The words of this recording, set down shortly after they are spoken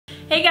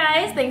Hey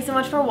guys, thanks so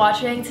much for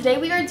watching. Today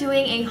we are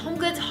doing a home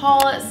goods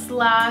haul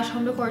slash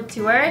home decor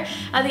tour.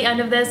 At the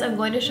end of this, I'm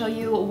going to show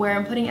you where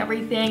I'm putting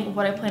everything,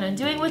 what I plan on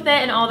doing with it,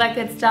 and all that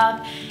good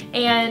stuff.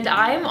 And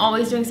I'm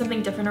always doing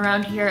something different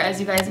around here. As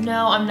you guys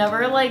know, I'm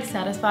never like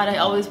satisfied. I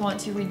always want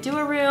to redo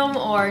a room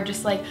or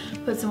just like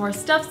put some more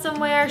stuff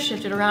somewhere,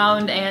 shift it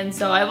around. And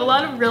so I have a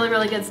lot of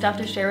really good stuff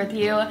to share with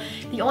you.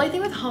 The only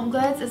thing with home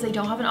goods is they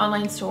don't have an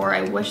online store.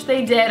 I wish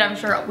they did. I'm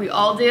sure we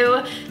all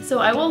do. So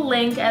I will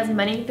link as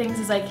many things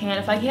as I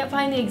can. If I can't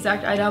find the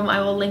exact item,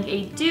 I will link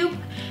a dupe.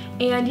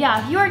 And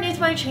yeah, if you are new to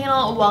my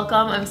channel,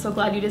 welcome. I'm so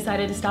glad you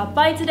decided to stop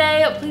by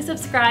today. Please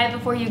subscribe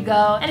before you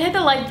go and hit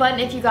the like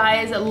button if you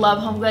guys love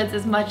home goods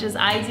as much as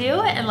I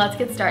do, and let's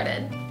get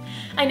started.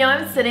 I know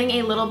I'm sitting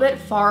a little bit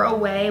far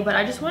away, but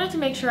I just wanted to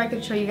make sure I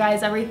could show you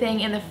guys everything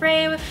in the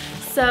frame.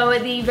 So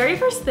the very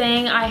first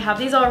thing, I have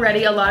these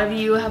already. A lot of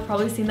you have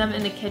probably seen them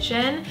in the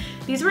kitchen.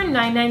 These were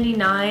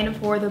 $9.99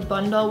 for the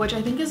bundle, which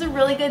I think is a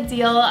really good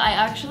deal. I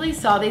actually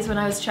saw these when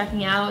I was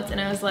checking out and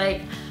I was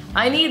like,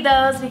 I need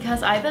those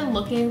because I've been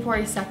looking for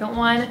a second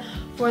one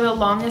for the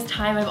longest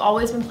time. I've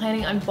always been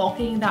planning on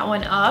bulking that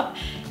one up.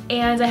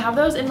 And I have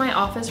those in my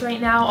office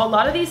right now. A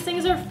lot of these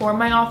things are for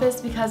my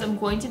office because I'm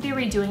going to be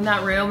redoing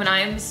that room and I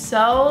am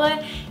so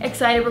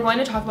excited. We're going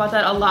to talk about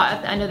that a lot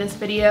at the end of this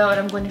video, and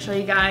I'm going to show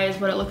you guys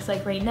what it looks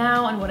like right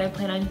now and what I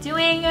plan on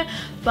doing.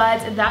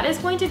 But that is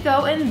going to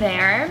go in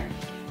there.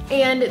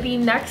 And the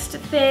next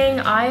thing,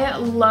 I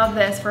love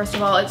this. First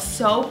of all, it's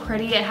so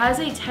pretty. It has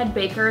a Ted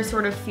Baker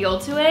sort of feel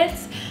to it,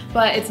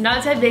 but it's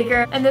not Ted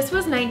Baker. And this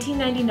was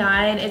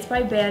 $19.99. It's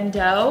by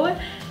Bando.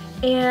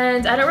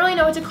 And I don't really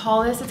know what to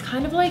call this. It's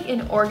kind of like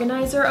an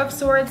organizer of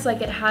sorts.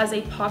 Like it has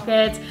a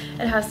pocket,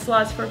 it has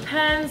slots for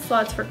pens,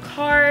 slots for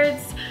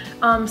cards,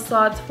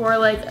 slots for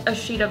like a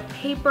sheet of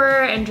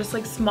paper and just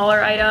like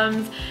smaller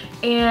items.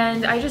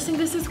 And I just think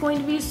this is going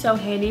to be so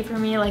handy for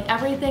me. Like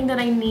everything that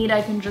I need,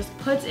 I can just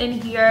put in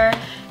here.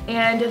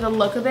 And the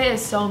look of it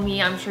is so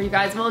me. I'm sure you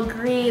guys will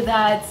agree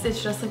that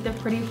it's just like the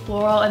pretty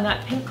floral and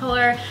that pink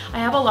color. I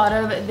have a lot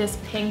of this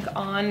pink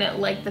on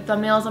like the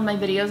thumbnails on my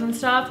videos and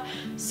stuff.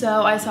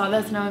 So I saw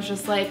this and I was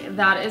just like,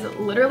 that is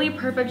literally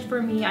perfect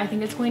for me. I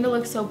think it's going to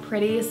look so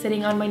pretty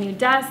sitting on my new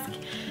desk.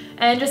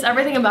 And just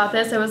everything about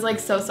this, I was like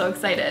so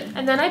excited.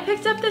 And then I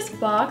picked up this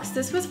box.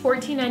 This was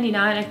 $14.99.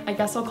 I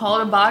guess I'll call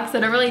it a box. I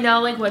don't really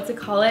know like what to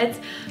call it,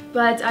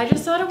 but I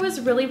just thought it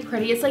was really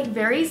pretty. It's like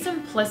very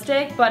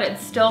simplistic, but it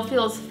still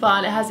feels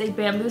fun. It has a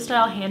bamboo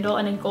style handle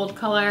and a gold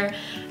color.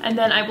 And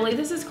then I believe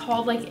this is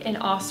called like an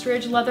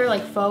ostrich leather,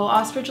 like faux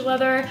ostrich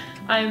leather.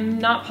 I'm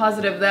not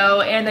positive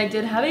though. And I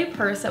did have a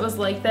purse that was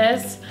like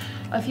this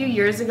a few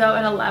years ago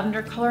in a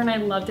lavender color and I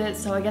loved it.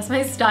 So I guess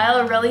my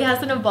style really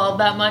hasn't evolved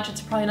that much. It's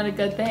probably not a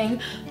good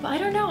thing, but I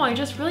don't know. I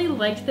just really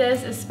liked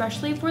this,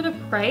 especially for the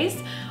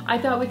price. I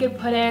thought we could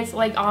put it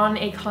like on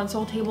a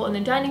console table in the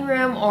dining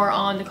room or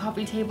on the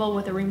coffee table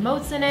with the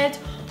remotes in it,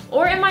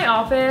 or in my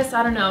office.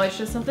 I don't know, it's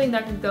just something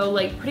that could go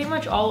like pretty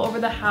much all over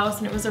the house,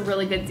 and it was a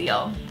really good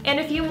deal. And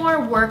a few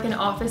more work and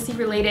office-y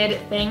related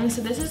things.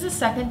 So this is the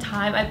second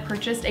time I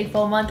purchased a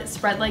full month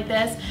spread like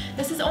this.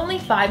 This is only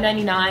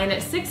 $5.99,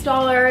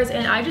 $6,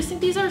 and I just think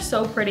these are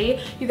so pretty.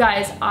 You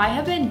guys, I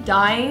have been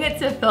dying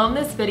to film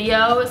this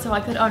video so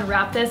I could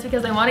unwrap this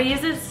because I want to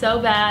use it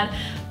so bad.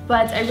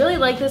 But I really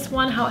like this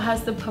one, how it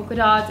has the polka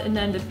dots and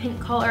then the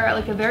pink color,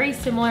 like a very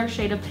similar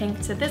shade of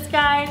pink to this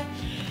guy.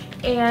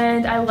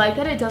 And I like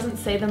that it doesn't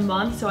say the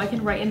month, so I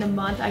can write in the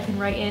month, I can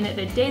write in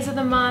the days of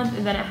the month,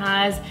 and then it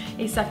has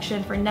a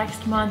section for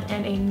next month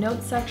and a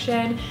note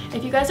section.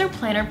 If you guys are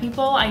planner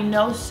people, I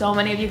know so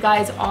many of you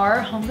guys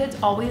are. Home Goods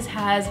always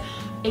has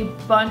a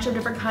bunch of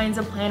different kinds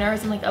of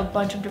planners and like a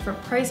bunch of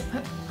different price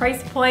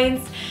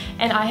points,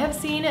 and I have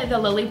seen the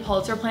Lily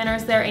Pulitzer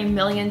planners there a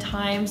million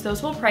times.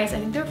 Those will price, I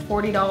think they're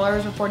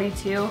 $40 or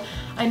 $42.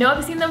 I know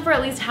I've seen them for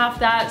at least half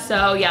that.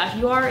 So yeah, if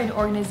you are an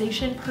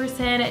organization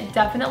person,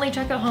 definitely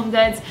check out Home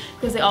Goods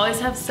because they always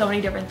have so many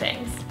different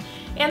things.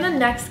 And the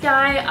next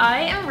guy,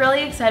 I am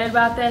really excited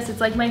about this. It's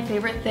like my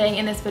favorite thing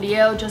in this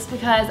video just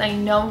because I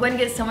know I'm going to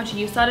get so much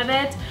use out of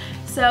it.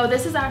 So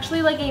this is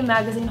actually like a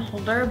magazine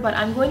holder, but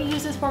I'm going to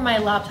use this for my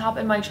laptop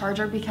and my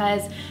charger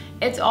because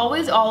it's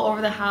always all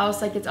over the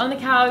house. Like it's on the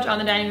couch, on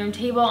the dining room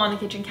table, on the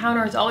kitchen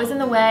counter. It's always in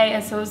the way,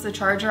 and so is the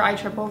charger. I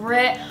trip over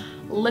it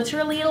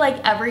literally like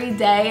every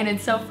day and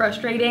it's so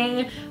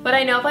frustrating. But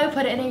I know if I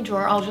put it in a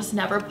drawer, I'll just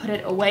never put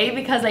it away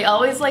because I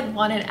always like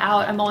want it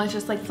out. I'm always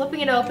just like flipping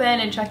it open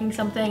and checking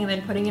something and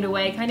then putting it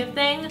away kind of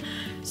thing.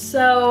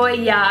 So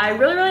yeah, I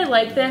really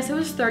like this. It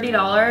was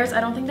 $30. I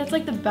don't think that's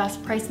like the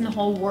best price in the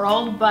whole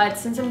world, but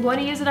since I'm going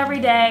to use it every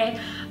day,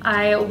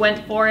 I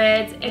went for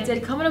it. It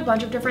did come in a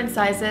bunch of different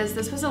sizes.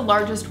 This was the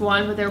largest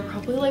one, but there were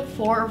probably like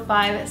 4 or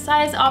 5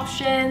 size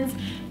options,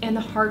 and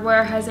the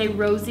hardware has a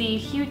rosy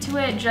hue to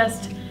it.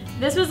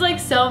 This was like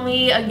so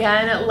me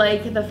again,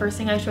 like the first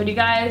thing I showed you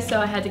guys,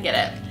 so I had to get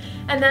it.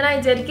 And then I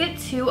did get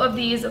 2 of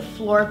these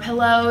floor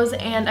pillows,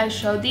 and I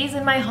showed these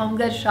in my Home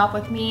Goods shop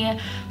with me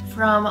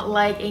from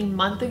like a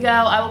month ago.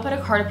 I will put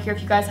a card up here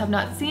if you guys have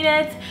not seen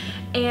it.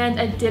 and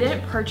I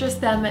didn't purchase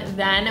them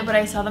then, but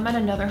I saw them at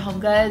another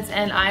HomeGoods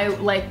and I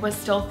like was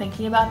still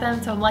thinking about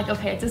them, so I'm like,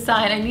 okay, it's a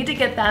sign, I need to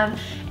get them.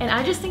 And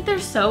I just think they're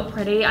so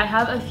pretty. I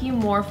have a few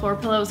more floor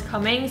pillows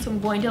coming, so I'm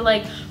going to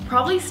like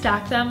probably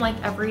stack them like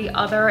every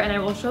other, and I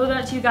will show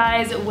that to you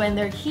guys when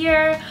they're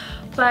here.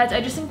 But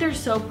I just think they're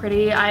so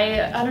pretty.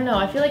 I don't know,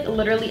 I feel like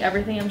literally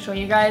everything I'm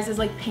showing you guys is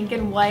like pink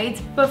and white,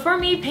 but for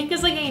me pink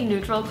is like a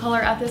neutral color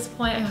at this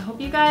point. I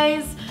hope you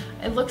guys,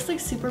 it looks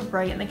like super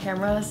bright in the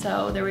camera,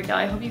 so there we go.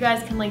 I hope you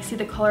guys can like see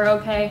the color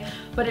okay,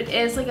 but it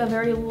is like a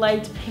very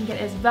light pink.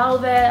 It is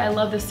velvet. I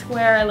love the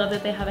square. I love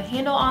that they have a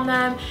handle on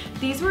them.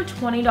 These were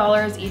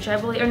 $20 each, I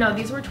believe, or no,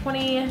 these were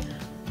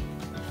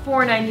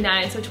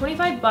 $24.99, so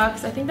 25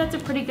 bucks. I think that's a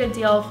pretty good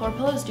deal. Floor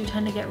pillows do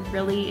tend to get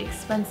really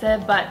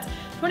expensive, but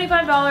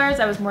 $25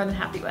 I was more than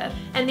happy with.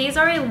 And these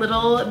are a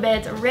little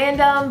bit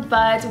random,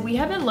 but we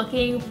have been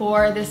looking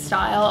for this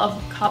style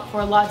of cup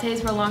for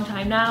lattes for a long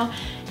time now.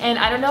 And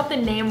I don't know if the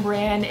name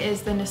brand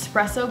is the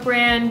Nespresso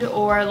brand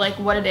or like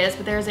what it is,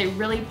 but there's a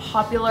really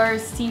popular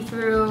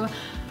see-through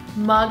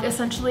mug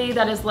essentially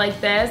that is like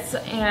this,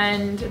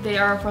 and they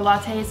are for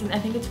lattes, and I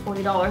think it's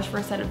 $40 for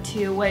a set of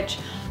two, which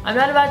I'm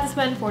not about to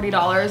spend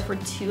 $40 for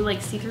two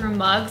like see-through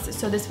mugs.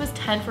 So this was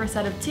 $10 for a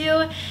set of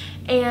two,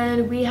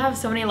 and we have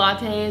so many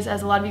lattes,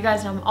 as a lot of you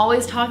guys know I'm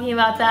always talking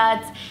about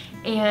that,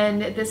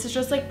 and this is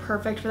just like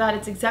perfect for that.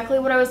 It's exactly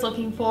what I was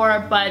looking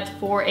for, but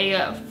for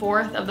a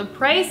fourth of the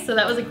price, so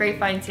that was a great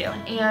find too.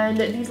 And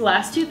these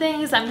last two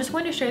things, I'm just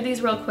going to share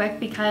these real quick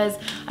because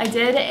I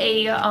did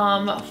a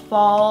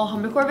fall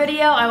home decor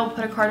video. I will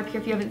put a card up here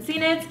if you haven't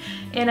seen it,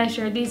 and I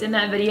shared these in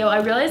that video. I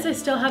realized I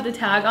still have the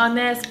tag on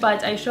this,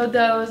 but I showed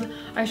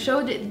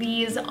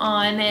these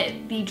on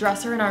the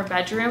dresser in our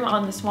bedroom,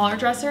 on the smaller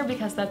dresser,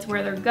 because that's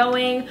where they're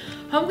going.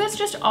 HomeGoods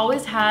just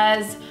always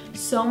has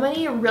so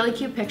many really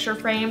cute picture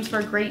frames for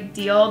a great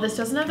deal. This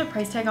doesn't have the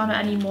price tag on it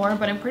anymore,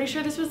 but I'm pretty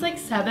sure this was like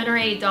 $7 or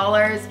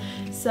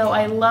 $8. So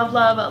I love,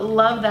 love,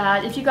 love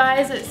that. If you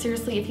guys,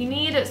 seriously, if you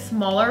need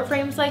smaller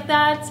frames like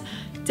that,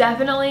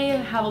 definitely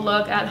have a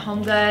look at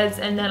HomeGoods.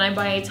 And then I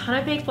buy a ton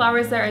of fake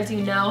flowers there, as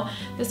you know.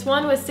 This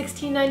one was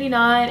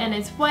 $16.99 and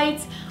it's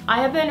white.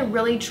 I have been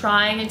really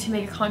trying to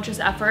make a conscious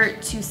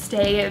effort to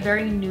stay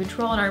very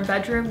neutral in our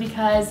bedroom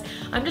because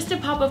I'm just a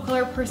pop of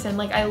color person.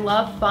 Like, I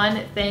love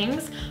fun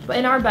things, but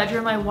in our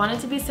bedroom I want it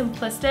to be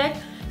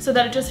simplistic so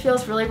that it just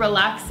feels really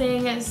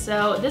relaxing.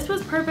 So this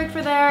was perfect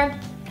for there.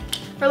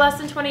 For less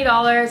than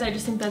 $20, I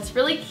just think that's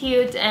really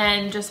cute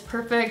and just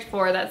perfect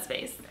for that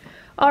space.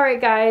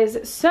 Alright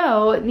guys,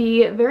 so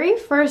the very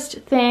first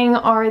thing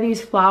are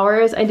these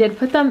flowers. I did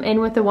put them in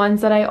with the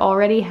ones that I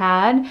already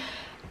had,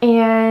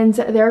 and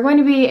there are going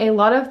to be a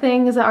lot of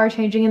things that are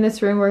changing in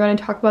this room. We're going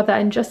to talk about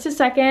that in just a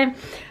second.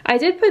 I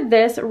did put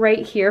this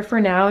right here for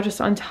now, just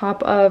on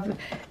top of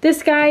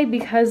this guy,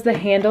 because the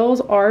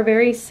handles are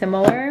very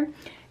similar.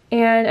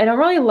 And I don't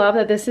really love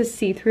that this is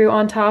see-through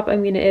on top. I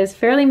mean, it is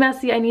fairly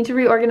messy. I need to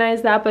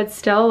reorganize that, but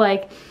still,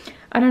 like,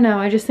 I don't know,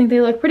 I just think they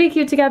look pretty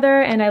cute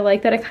together, and I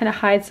like that it kind of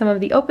hides some of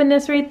the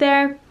openness right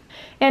there.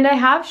 And I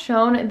have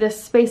shown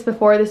this space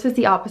before. This is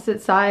the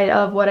opposite side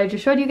of what I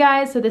just showed you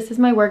guys. So this is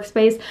my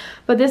workspace,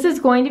 but this is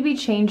going to be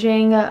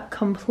changing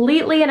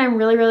completely, and I'm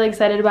really, really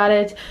excited about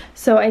it.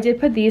 So I did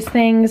put these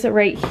things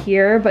right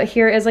here, but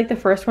here is like the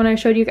first one I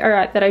showed you,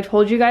 or that I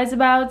told you guys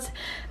about,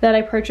 that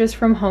I purchased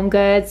from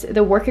HomeGoods,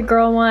 the Work It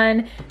Girl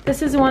one.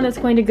 This is the one that's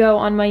going to go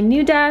on my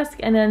new desk,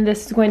 and then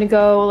this is going to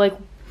go like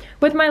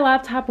with my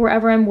laptop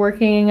wherever I'm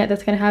working.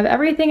 That's gonna have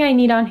everything I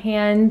need on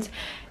hand.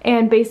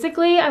 And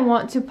basically I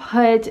want to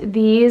put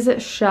these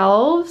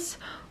shelves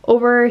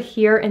over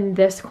here in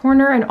this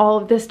corner, and all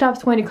of this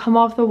stuff's going to come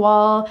off the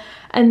wall.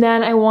 And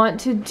then I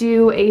want to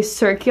do a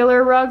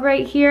circular rug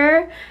right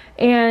here.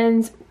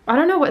 And I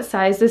don't know what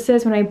size this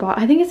is when I bought,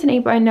 I think it's an 8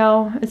 by,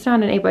 no, it's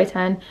not an 8 by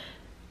 10.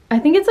 I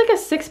think it's like a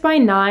 6 by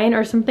 9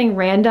 or something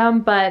random,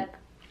 but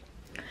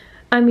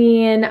I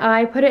mean,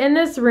 I put it in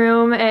this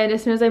room, and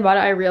as soon as I bought it,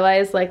 I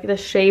realized like the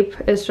shape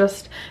is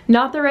just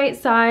not the right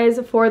size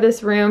for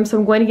this room. So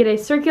I'm going to get a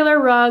circular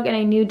rug and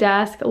a new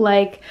desk,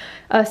 like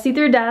a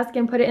see-through desk,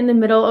 and put it in the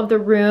middle of the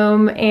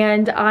room.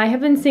 And I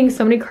have been seeing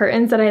so many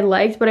curtains that I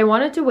liked, but I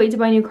wanted to wait to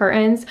buy new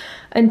curtains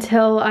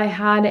until I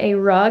had a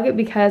rug,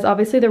 because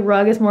obviously the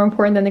rug is more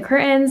important than the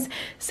curtains.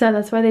 So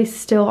that's why they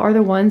still are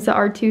the ones that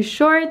are too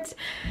short.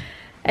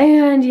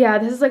 And yeah,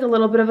 this is like a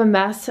little bit of a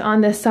mess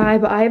on this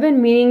side, but I have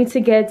been meaning to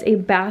get a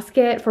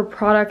basket for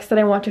products that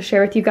I want to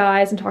share with you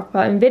guys and talk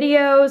about in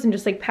videos, and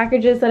just like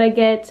packages that I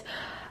get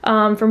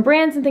from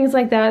brands and things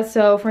like that.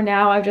 So for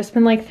now, I've just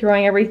been like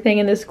throwing everything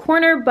in this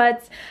corner,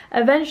 but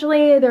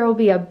eventually there will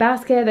be a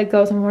basket that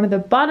goes on one of the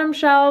bottom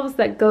shelves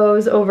that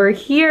goes over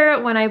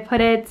here when I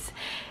put it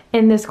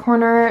in this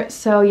corner.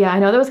 So yeah, I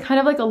know that was kind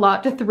of like a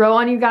lot to throw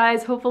on you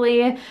guys.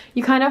 Hopefully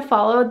you kind of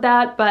followed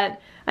that, but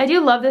I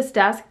do love this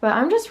desk, but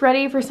I'm just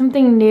ready for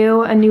something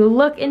new, a new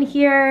look in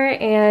here.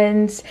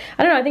 And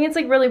I don't know, I think it's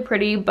like really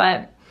pretty,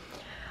 but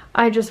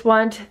I just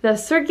want the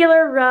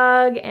circular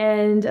rug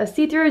and a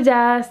see-through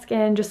desk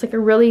and just like a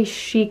really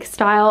chic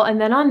style. And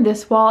then on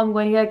this wall, I'm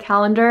going to get a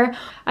calendar.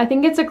 I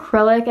think it's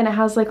acrylic and it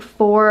has like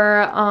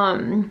 4,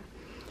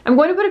 I'm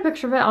going to put a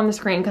picture of it on the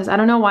screen because I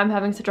don't know why I'm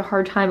having such a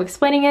hard time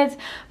explaining it,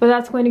 but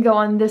that's going to go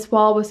on this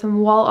wall with some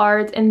wall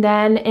art. And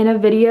then in a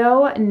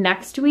video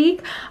next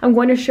week, I'm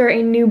going to share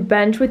a new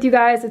bench with you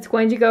guys. It's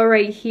going to go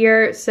right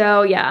here.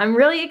 So yeah, I'm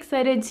really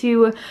excited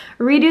to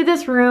redo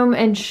this room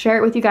and share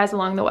it with you guys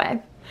along the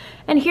way.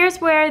 And here's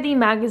where the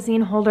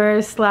magazine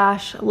holder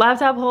slash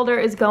laptop holder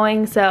is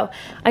going. So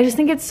I just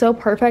think it's so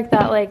perfect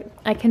that like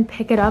I can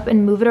pick it up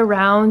and move it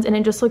around and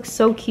it just looks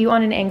so cute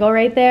on an angle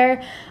right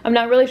there. I'm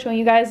not really showing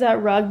you guys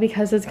that rug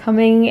because it's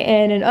coming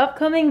in an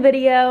upcoming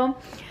video.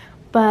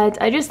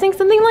 But I just think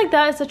something like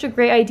that is such a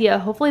great idea.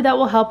 Hopefully that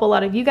will help a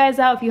lot of you guys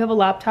out if you have a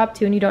laptop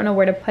too and you don't know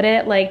where to put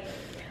it. Like,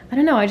 I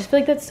don't know, I just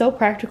feel like that's so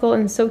practical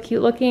and so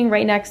cute looking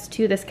right next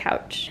to this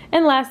couch.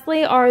 And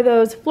lastly are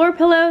those floor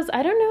pillows.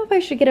 I don't know if I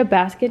should get a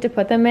basket to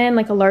put them in,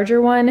 like a larger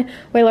one,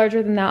 way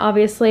larger than that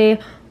obviously,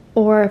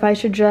 or if I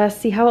should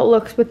just see how it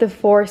looks with the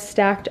 4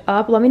 stacked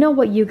up. Let me know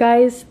what you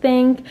guys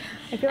think.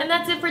 And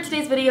that's it for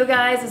today's video,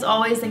 guys. As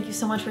always, thank you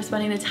so much for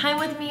spending the time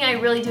with me. I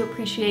really do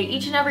appreciate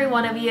each and every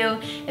one of you.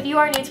 If you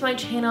are new to my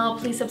channel,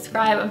 please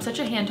subscribe. I'm such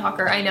a hand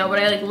talker, I know, but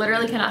I like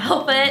literally cannot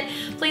help it.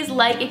 Please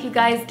like if you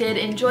guys did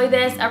enjoy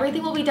this.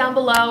 Everything will be down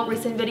below,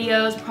 recent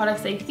videos,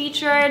 products I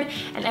featured,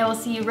 and I will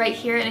see you right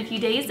here in a few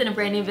days in a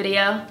brand new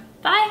video.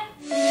 Bye!